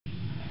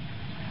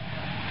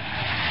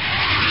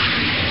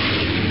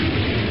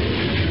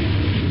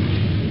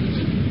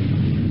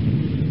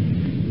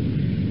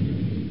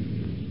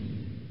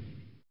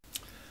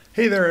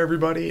Hey there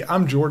everybody,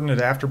 I'm Jordan at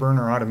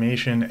Afterburner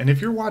Automation, and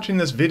if you're watching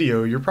this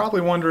video, you're probably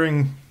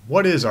wondering,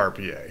 what is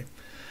RPA?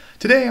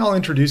 Today I'll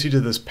introduce you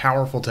to this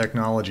powerful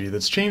technology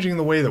that's changing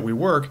the way that we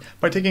work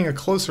by taking a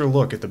closer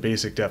look at the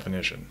basic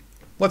definition.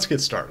 Let's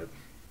get started.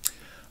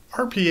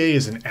 RPA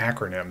is an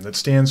acronym that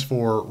stands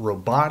for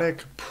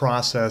Robotic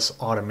Process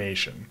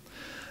Automation.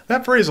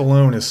 That phrase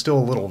alone is still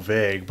a little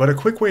vague, but a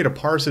quick way to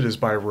parse it is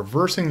by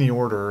reversing the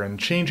order and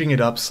changing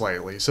it up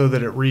slightly so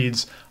that it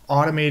reads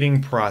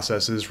automating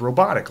processes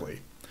robotically.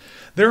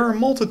 There are a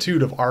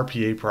multitude of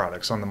RPA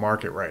products on the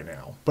market right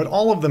now, but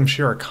all of them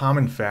share a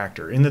common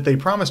factor in that they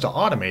promise to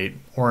automate,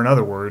 or in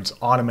other words,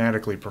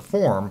 automatically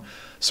perform,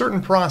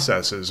 certain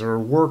processes or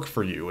work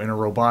for you in a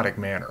robotic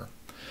manner.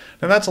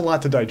 Now that's a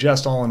lot to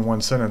digest all in one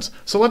sentence,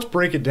 so let's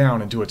break it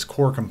down into its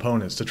core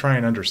components to try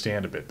and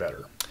understand a bit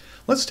better.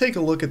 Let's take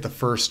a look at the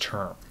first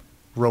term,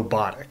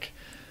 robotic.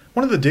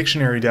 One of the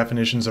dictionary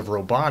definitions of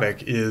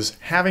robotic is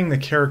having the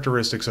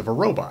characteristics of a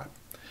robot.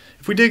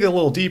 If we dig a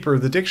little deeper,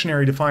 the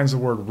dictionary defines the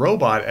word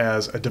robot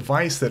as a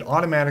device that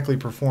automatically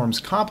performs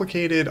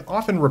complicated,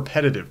 often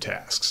repetitive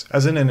tasks,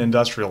 as in an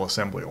industrial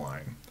assembly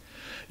line.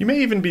 You may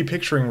even be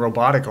picturing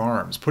robotic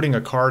arms putting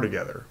a car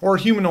together, or a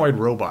humanoid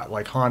robot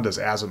like Honda's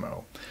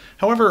Asimo.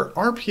 However,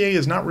 RPA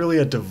is not really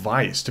a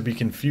device to be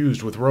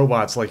confused with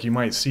robots like you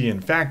might see in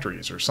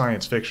factories or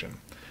science fiction.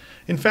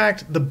 In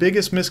fact, the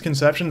biggest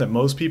misconception that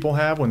most people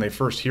have when they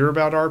first hear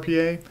about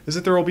RPA is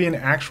that there will be an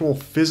actual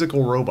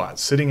physical robot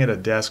sitting at a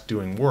desk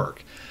doing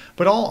work.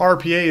 But all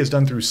RPA is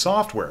done through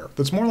software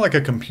that's more like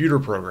a computer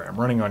program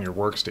running on your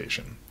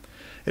workstation.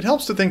 It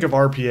helps to think of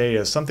RPA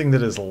as something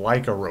that is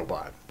like a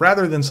robot,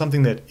 rather than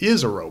something that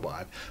is a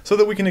robot, so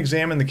that we can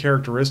examine the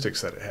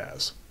characteristics that it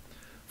has.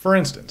 For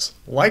instance,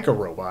 like a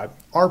robot,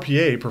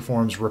 RPA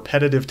performs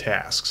repetitive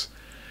tasks.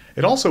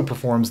 It also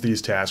performs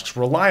these tasks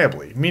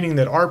reliably, meaning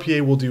that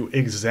RPA will do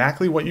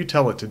exactly what you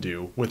tell it to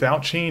do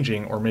without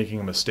changing or making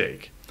a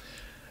mistake.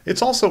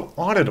 It's also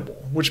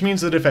auditable, which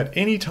means that if at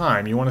any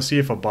time you want to see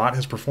if a bot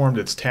has performed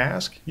its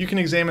task, you can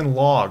examine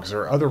logs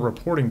or other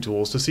reporting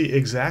tools to see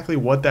exactly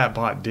what that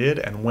bot did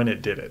and when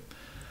it did it.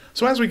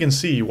 So as we can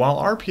see, while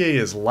RPA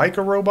is like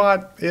a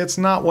robot, it's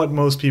not what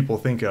most people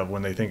think of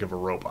when they think of a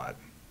robot.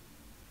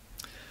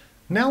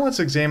 Now let's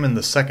examine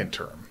the second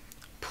term,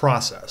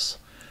 process.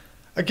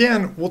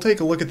 Again, we'll take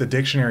a look at the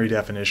dictionary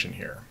definition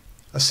here.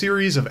 A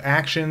series of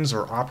actions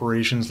or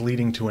operations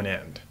leading to an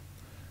end.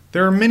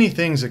 There are many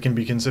things that can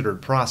be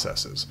considered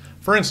processes.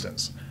 For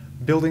instance,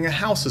 building a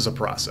house is a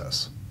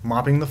process.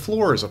 Mopping the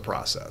floor is a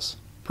process.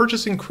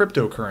 Purchasing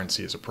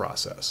cryptocurrency is a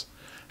process.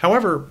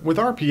 However, with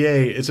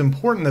RPA, it's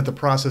important that the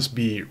process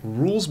be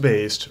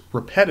rules-based,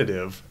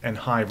 repetitive, and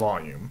high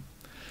volume.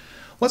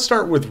 Let's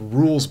start with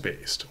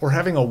rules-based, or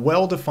having a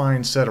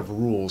well-defined set of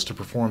rules to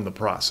perform the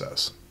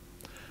process.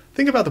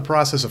 Think about the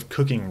process of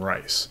cooking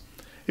rice.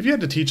 If you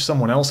had to teach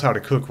someone else how to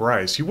cook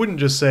rice, you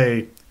wouldn't just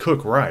say,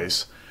 cook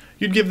rice.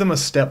 You'd give them a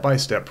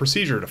step-by-step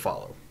procedure to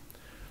follow.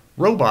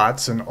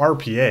 Robots and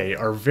RPA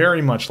are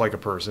very much like a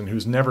person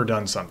who's never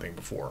done something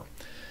before.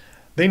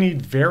 They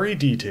need very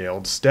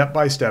detailed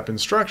step-by-step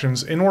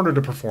instructions in order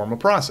to perform a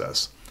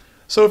process.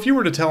 So if you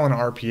were to tell an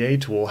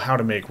RPA tool how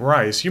to make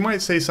rice, you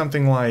might say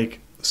something like,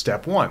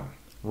 Step 1,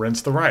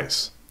 rinse the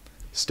rice.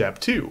 Step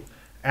 2,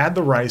 add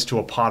the rice to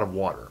a pot of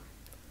water.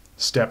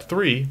 Step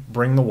 3,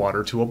 bring the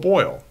water to a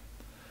boil.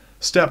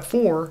 Step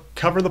 4,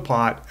 cover the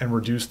pot and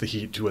reduce the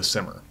heat to a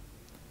simmer.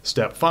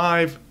 Step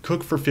 5,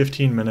 cook for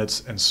 15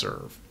 minutes and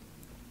serve.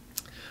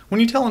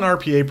 When you tell an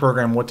RPA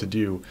program what to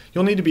do,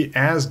 you'll need to be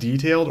as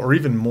detailed or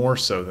even more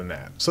so than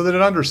that, so that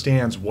it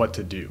understands what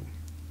to do.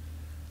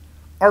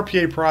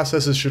 RPA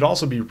processes should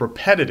also be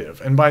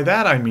repetitive, and by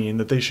that I mean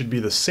that they should be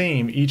the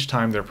same each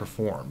time they're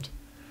performed.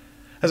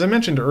 As I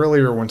mentioned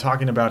earlier when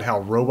talking about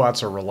how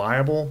robots are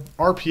reliable,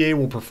 RPA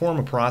will perform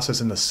a process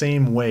in the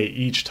same way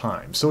each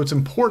time, so it's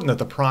important that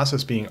the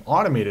process being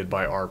automated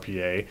by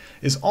RPA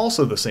is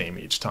also the same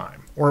each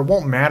time, or it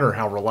won't matter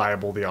how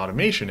reliable the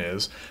automation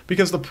is,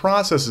 because the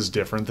process is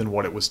different than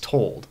what it was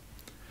told.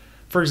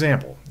 For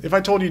example, if I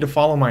told you to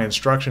follow my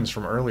instructions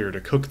from earlier to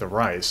cook the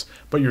rice,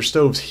 but your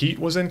stove's heat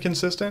was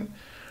inconsistent,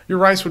 your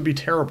rice would be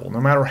terrible no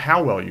matter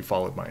how well you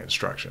followed my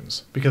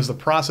instructions, because the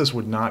process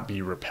would not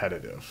be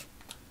repetitive.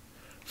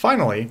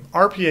 Finally,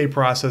 RPA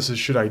processes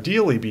should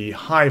ideally be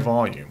high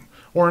volume,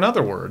 or in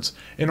other words,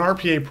 an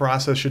RPA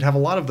process should have a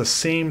lot of the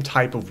same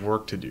type of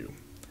work to do.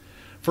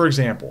 For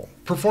example,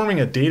 performing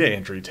a data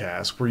entry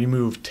task where you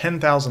move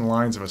 10,000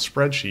 lines of a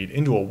spreadsheet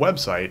into a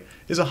website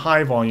is a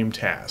high volume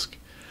task.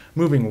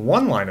 Moving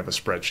one line of a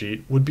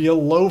spreadsheet would be a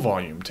low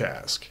volume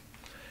task.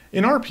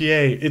 In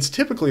RPA, it's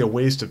typically a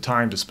waste of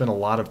time to spend a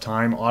lot of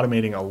time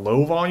automating a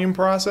low volume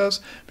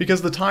process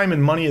because the time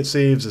and money it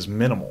saves is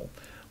minimal.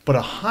 But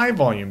a high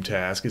volume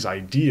task is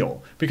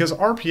ideal because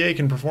RPA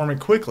can perform it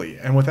quickly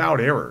and without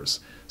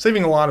errors,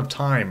 saving a lot of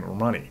time or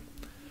money.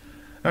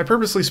 I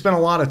purposely spent a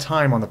lot of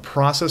time on the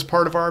process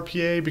part of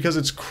RPA because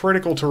it's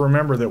critical to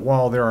remember that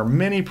while there are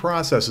many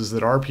processes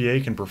that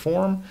RPA can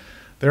perform,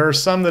 there are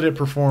some that it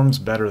performs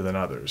better than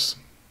others.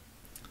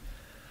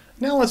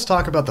 Now let's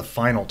talk about the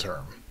final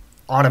term,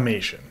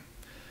 automation.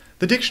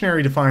 The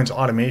dictionary defines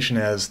automation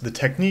as the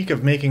technique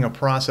of making a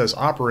process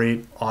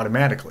operate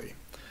automatically.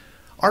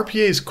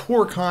 RPA's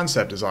core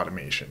concept is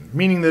automation,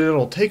 meaning that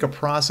it'll take a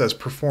process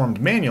performed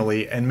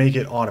manually and make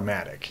it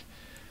automatic.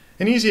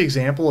 An easy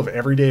example of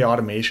everyday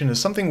automation is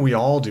something we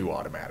all do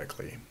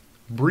automatically: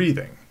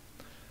 breathing.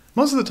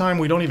 Most of the time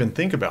we don't even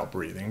think about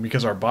breathing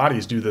because our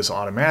bodies do this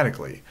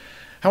automatically.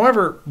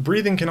 However,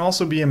 breathing can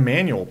also be a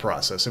manual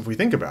process if we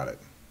think about it.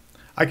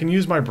 I can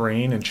use my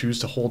brain and choose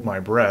to hold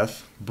my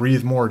breath,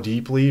 breathe more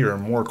deeply or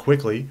more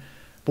quickly,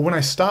 but when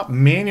I stop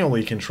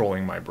manually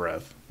controlling my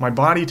breath, my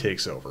body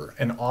takes over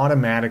and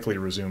automatically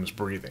resumes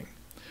breathing.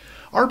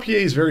 RPA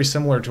is very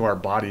similar to our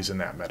bodies in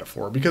that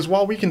metaphor, because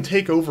while we can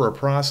take over a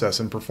process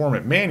and perform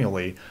it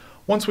manually,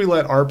 once we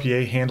let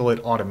RPA handle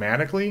it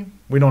automatically,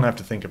 we don't have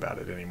to think about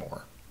it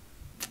anymore.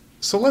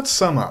 So let's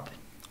sum up.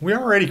 We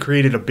already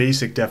created a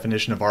basic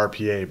definition of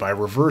RPA by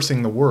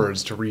reversing the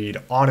words to read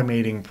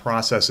automating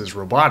processes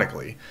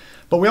robotically,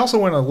 but we also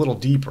went a little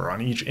deeper on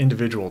each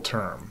individual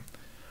term.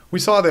 We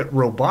saw that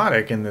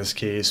robotic in this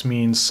case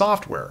means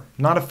software,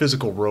 not a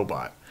physical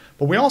robot,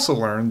 but we also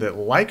learned that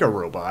like a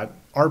robot,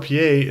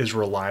 RPA is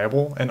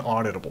reliable and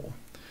auditable.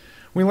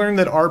 We learned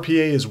that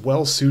RPA is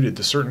well suited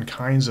to certain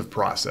kinds of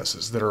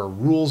processes that are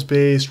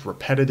rules-based,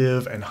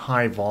 repetitive, and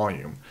high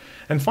volume.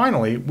 And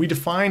finally, we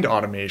defined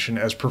automation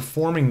as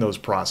performing those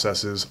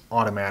processes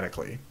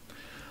automatically.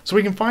 So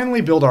we can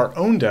finally build our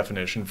own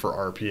definition for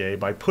RPA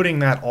by putting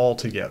that all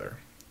together.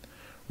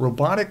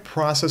 Robotic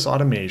Process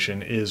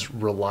Automation is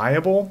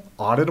reliable,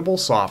 auditable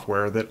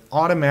software that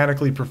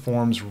automatically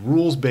performs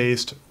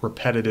rules-based,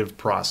 repetitive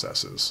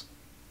processes.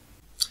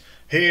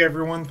 Hey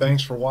everyone,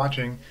 thanks for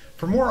watching.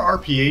 For more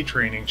RPA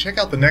training, check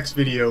out the next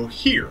video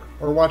here,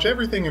 or watch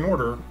everything in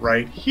order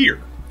right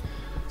here.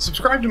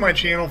 Subscribe to my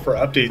channel for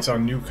updates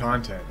on new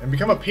content, and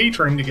become a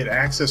patron to get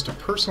access to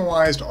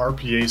personalized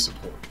RPA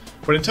support.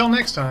 But until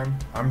next time,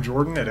 I'm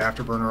Jordan at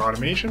Afterburner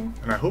Automation,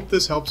 and I hope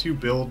this helps you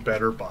build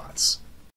better bots.